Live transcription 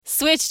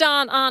Switched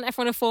on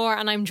F104,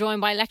 and I'm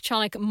joined by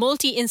electronic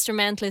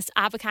multi-instrumentalist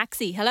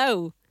Abbacaxi.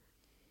 Hello.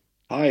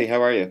 Hi,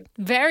 how are you?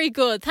 Very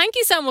good. Thank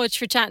you so much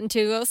for chatting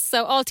to us.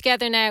 So All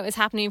Together Now is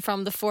happening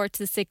from the 4th to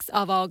the 6th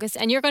of August,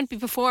 and you're going to be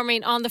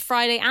performing on the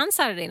Friday and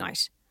Saturday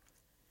night.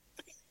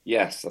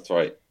 Yes, that's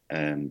right.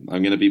 I'm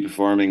going to be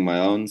performing my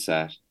own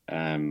set,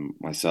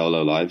 my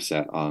solo live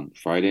set on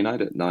Friday night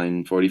at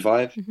 9:45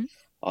 Mm-hmm.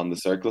 on the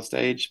Circle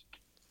stage.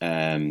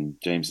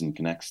 Jameson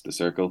Connects the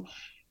Circle,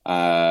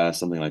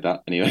 something like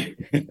that. Anyway,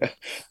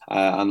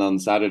 and on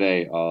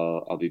Saturday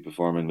I'll be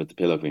performing with the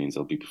Pillow Queens.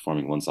 I'll be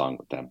performing one song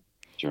with them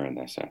during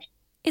their set.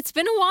 It's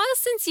been a while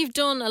since you've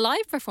done a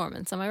live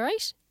performance, am I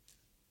right?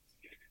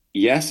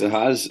 Yes, it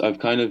has. I've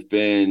kind of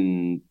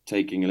been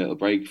taking a little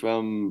break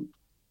from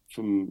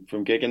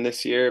gigging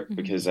this year Mm-hmm.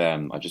 because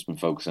I've just been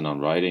focusing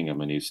on writing and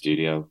my new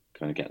studio,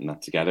 kind of getting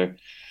that together.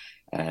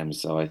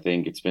 So I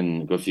think it's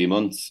been a good few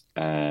months.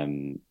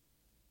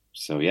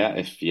 So yeah,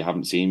 if you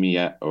haven't seen me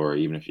yet, or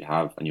even if you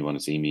have and you want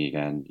to see me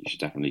again, you should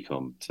definitely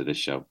come to this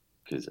show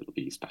because it'll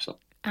be special.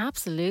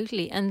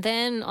 Absolutely. And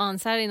then on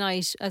Saturday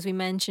night, as we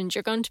mentioned,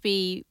 you're going to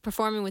be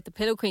performing with the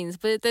Pillow Queens,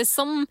 but there's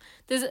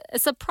a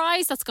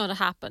surprise that's going to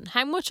happen.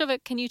 How much of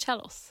it can you tell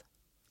us?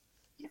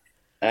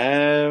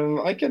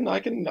 I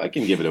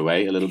can give it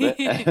away a little bit.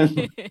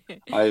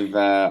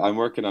 I'm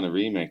working on a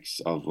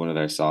remix of one of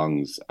their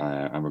songs,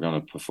 and we're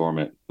going to perform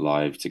it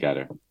live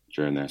together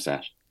during their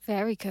set.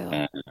 Very cool.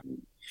 Um,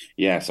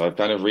 yeah, so I've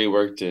kind of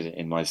reworked it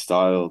in my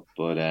style,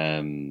 but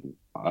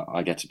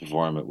I get to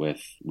perform it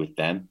with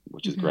them,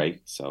 which is Hmm.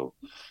 great. So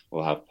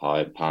we'll have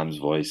Pam's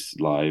voice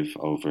live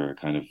over a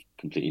kind of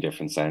completely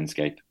different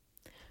soundscape.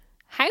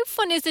 How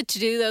fun is it to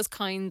do those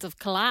kinds of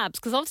collabs?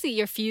 Because obviously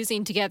you're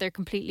fusing together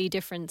completely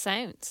different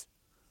sounds.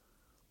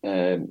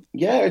 Yeah,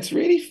 it's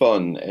really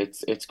fun.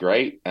 It's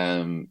great.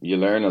 You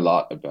learn a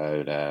lot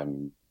about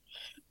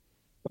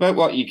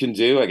what you can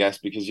do, I guess,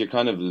 because you're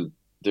kind of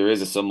there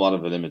is a somewhat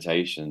of a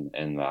limitation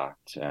in that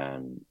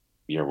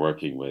you're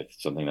working with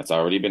something that's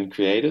already been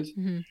created,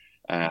 Hmm.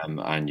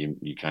 and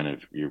you kind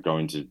of you're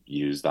going to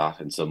use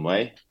that in some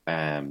way.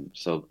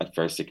 So at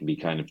first it can be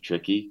kind of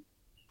tricky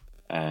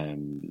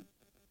um,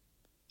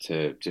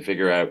 to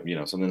figure out,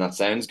 something that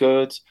sounds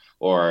good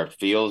or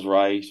feels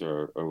right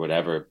or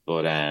whatever.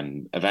 But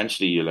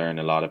eventually you learn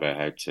a lot about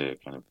how to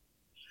kind of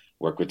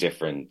work with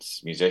different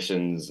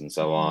musicians and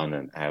so Hmm. on,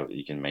 and how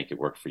you can make it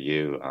work for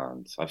you.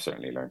 And I've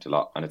certainly learned a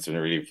lot, and it's been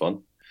really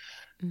fun.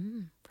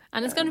 Mm.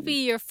 And it's going to Um,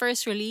 be your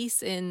first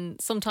release in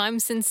some time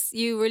since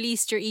you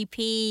released your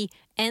EP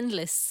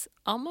Endless.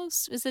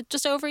 Almost, is it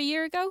just over a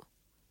year ago?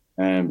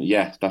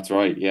 yeah, that's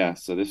right. Yeah,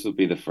 so this will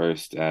be the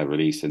first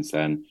release since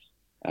then,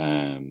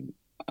 um,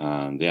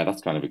 and yeah,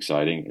 that's kind of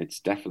exciting.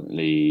 It's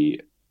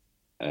definitely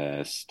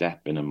a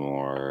step in a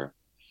more.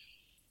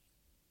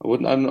 I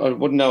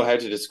wouldn't know how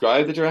to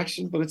describe the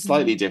direction, but it's Hmm.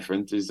 slightly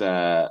different. There's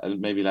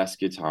maybe less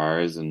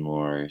guitars and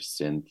more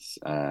synths.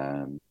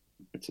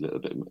 It's a little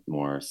bit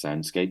more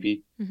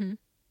soundscapey. Hmm.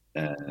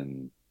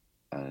 Um,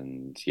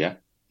 and yeah,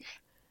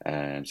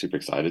 I'm super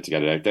excited to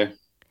get it out there.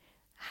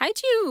 How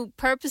do you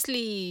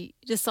purposely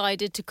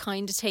decided to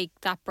kind of take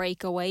that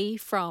break away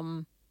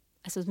from,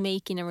 I suppose,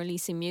 making and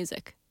releasing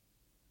music?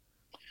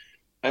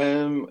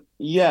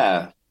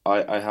 Yeah,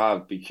 I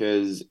have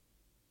because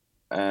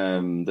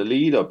the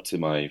lead up to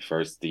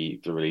the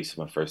release of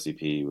my first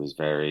EP was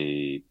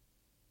it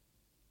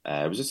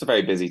was just a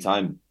very busy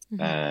time.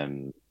 Hmm.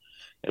 Um,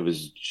 it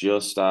was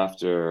just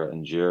after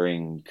and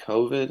during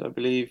COVID, I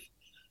believe.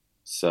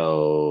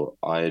 So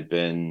I had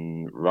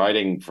been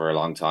writing for a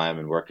long time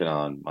and working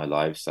on my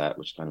live set,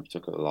 which kind of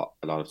took a lot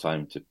of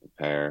time to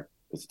prepare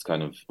because it's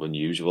kind of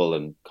unusual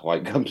and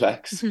quite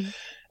complex. Hmm.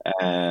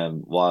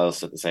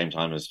 Whilst at the same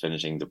time as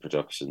finishing the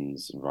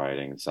productions and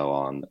writing and so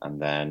on.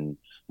 And then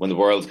when the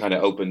world kind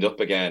of opened up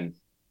again,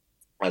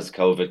 as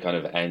COVID kind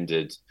of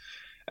ended,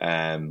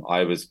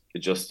 I was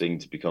adjusting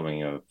to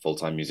becoming a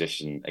full-time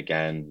musician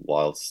again,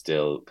 while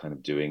still kind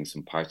of doing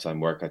some part-time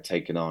work I'd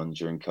taken on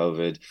during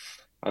COVID.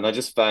 And I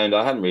just found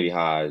I hadn't really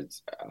had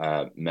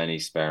many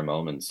spare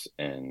moments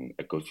in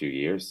a good few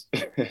years.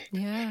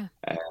 Yeah.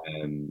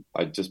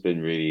 I'd just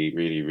been really,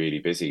 really, really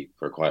busy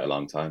for quite a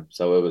long time.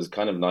 So it was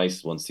kind of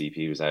nice once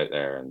CP was out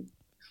there,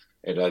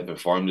 and I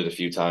performed it a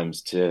few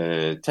times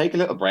to take a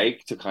little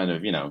break to kind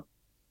of,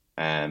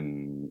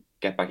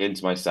 get back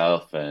into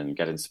myself and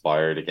get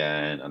inspired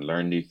again and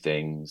learn new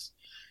things.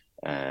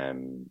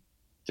 Um,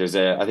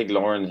 I think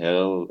Lauren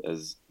Hill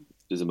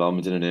there's a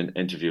moment in an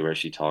interview where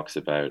she talks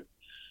about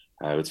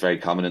how it's very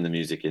common in the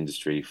music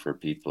industry for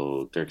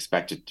people,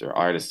 or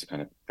artists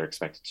they're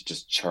expected to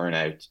just churn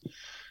out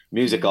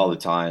music all Mm. the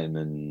time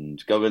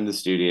and go in the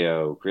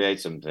studio,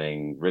 create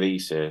something,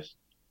 release it,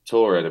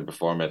 tour it and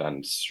perform it,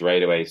 and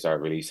straight away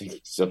start releasing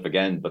stuff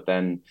again. But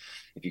then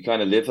if you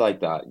kind of live like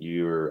that,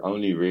 you're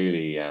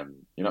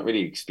not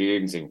really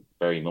experiencing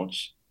very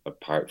much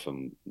apart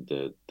from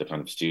the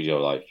kind of studio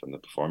life and the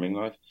performing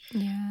life,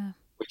 Yeah.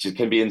 which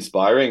can be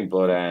inspiring,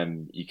 but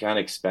you can't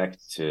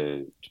expect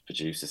to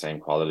produce the same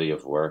quality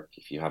of work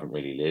if you haven't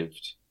really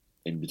lived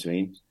in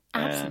between.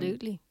 Um,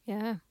 Absolutely.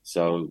 Yeah.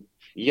 so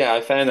Yeah,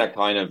 I found that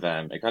kind of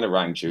it kind of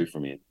rang true for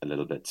me a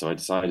little bit. So I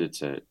decided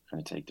to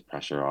kind of take the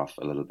pressure off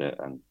a little bit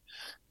and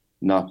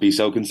not be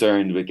so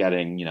concerned with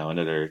getting,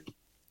 another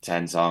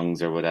 10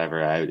 songs or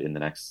whatever out in the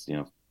next,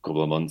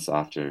 couple of months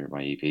after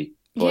my EP.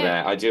 But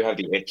Yeah. I do have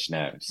the itch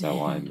now, so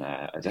I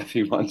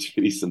definitely want to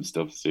release some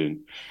stuff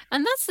soon.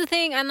 And that's the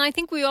thing. And I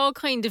think we all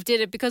kind of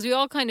did it because we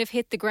all kind of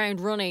hit the ground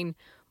running.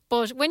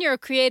 But when you're a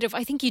creative,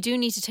 I think you do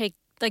need to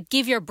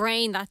give your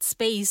brain that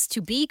space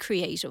to be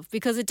creative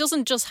because it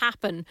doesn't just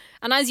happen.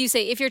 And as you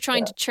say, if you're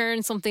trying Yeah. to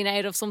churn something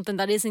out of something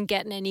that isn't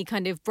getting any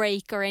kind of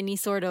break or any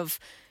sort of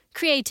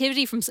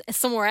creativity from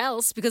somewhere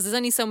else, because there's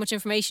only so much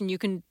information you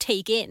can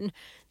take in,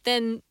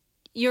 then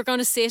you're going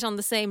to sit on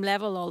the same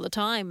level all the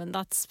time. And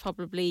that's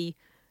probably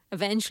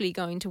eventually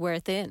going to wear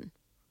thin.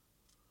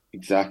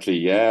 Exactly,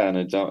 yeah, and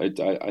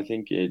I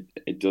think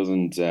it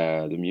doesn't.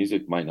 The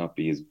music might not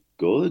be as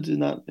good in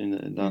that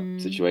Mm,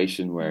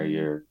 situation where mm,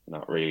 you're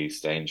not really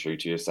staying true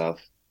to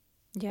yourself,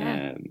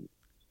 yeah. um,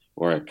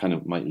 or it kind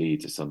of might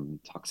lead to some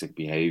toxic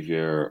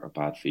behavior or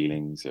bad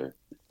feelings or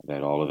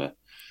about all of it.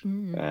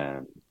 Mm.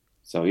 Um,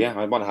 so yeah,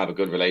 I want to have a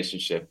good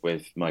relationship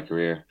with my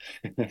career.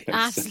 So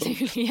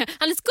Absolutely, yeah.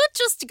 And it's good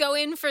just to go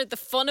in for the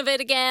fun of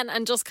it again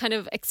and just kind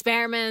of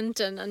experiment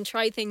and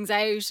try things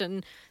out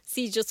and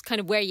see just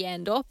kind of where you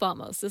end up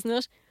almost, isn't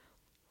it?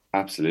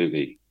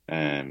 absolutely,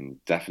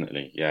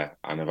 definitely, yeah.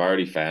 And I've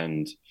already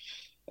found,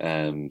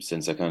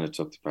 since I kind of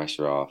took the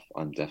pressure off,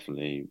 I'm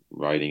definitely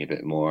writing a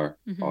bit more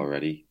Hmm.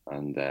 already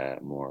and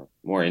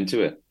more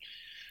into it.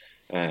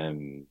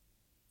 Um,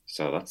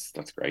 so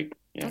that's great.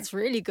 Yeah. That's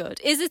really good.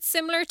 Is it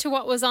similar to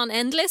what was on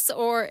Endless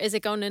or is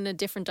it going in a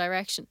different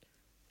direction?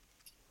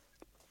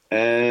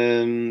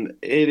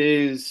 It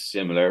is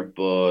similar,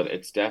 but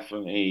it's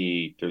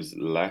definitely there's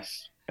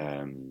less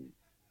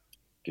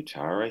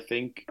guitar, I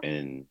think,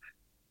 in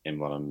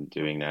what I'm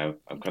doing now.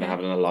 I'm kind of Okay.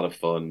 having a lot of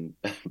fun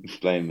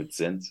playing with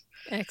synths.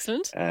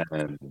 Excellent.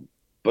 Um,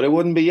 but it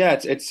wouldn't be, yeah,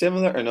 it's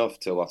similar enough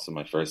to what's on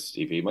my first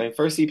EP. My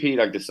first EP,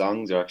 like the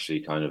songs are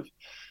actually kind of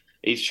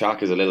each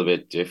track is a little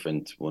bit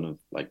different. One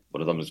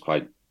of them is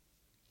quite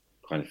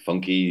kind of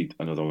funky.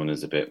 Another one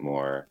is a bit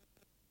more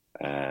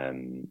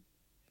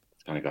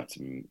it's kind of got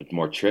some it's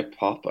more trip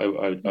hop, I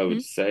Hmm.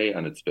 would say,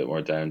 and it's a bit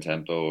more down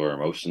tempo or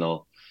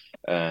emotional.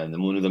 And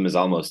then one of them is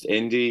almost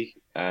indie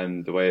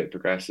and the way it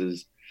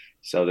progresses.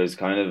 So there's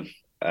kind of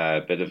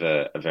a bit of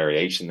a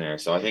variation there.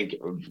 So I think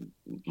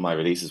my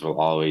releases will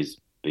always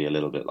be a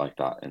little bit like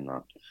that in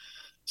that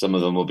some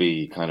of them will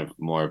be kind of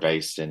more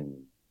based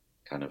in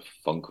kind of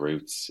funk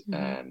roots,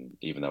 Hmm.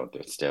 even though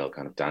they're still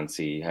kind of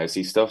dancey,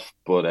 housey stuff,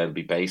 but it'll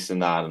be based in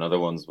that, and other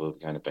ones will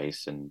be kind of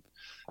based in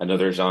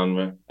another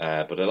genre.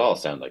 But it'll all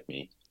sound like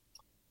me,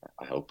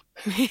 I hope.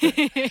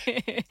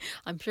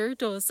 I'm sure it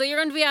does. So you're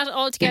going to be at it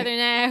all together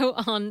now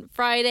on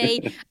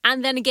Friday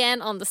and then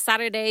again on the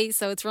Saturday.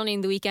 So it's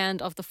running the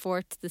weekend of the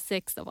 4th to the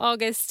 6th of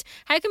August.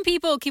 How can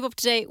people keep up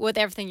to date with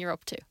everything you're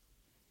up to?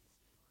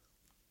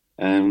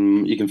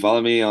 You can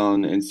follow me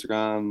on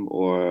Instagram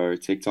or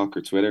TikTok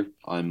or Twitter.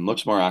 I'm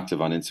much more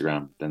active on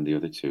Instagram than the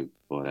other two,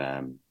 but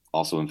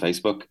also on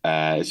Facebook.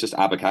 It's just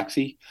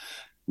Abbacaxi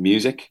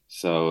Music.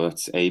 So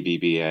it's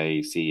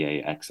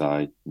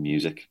Abbacaxi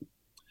Music.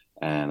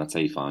 And that's how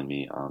you find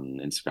me on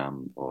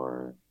Instagram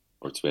or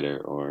Twitter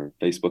or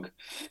Facebook.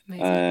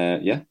 Amazing.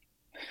 Yeah.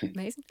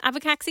 Amazing.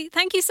 Abbacaxi,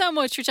 thank you so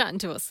much for chatting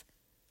to us.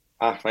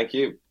 Thank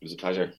you. It was a pleasure.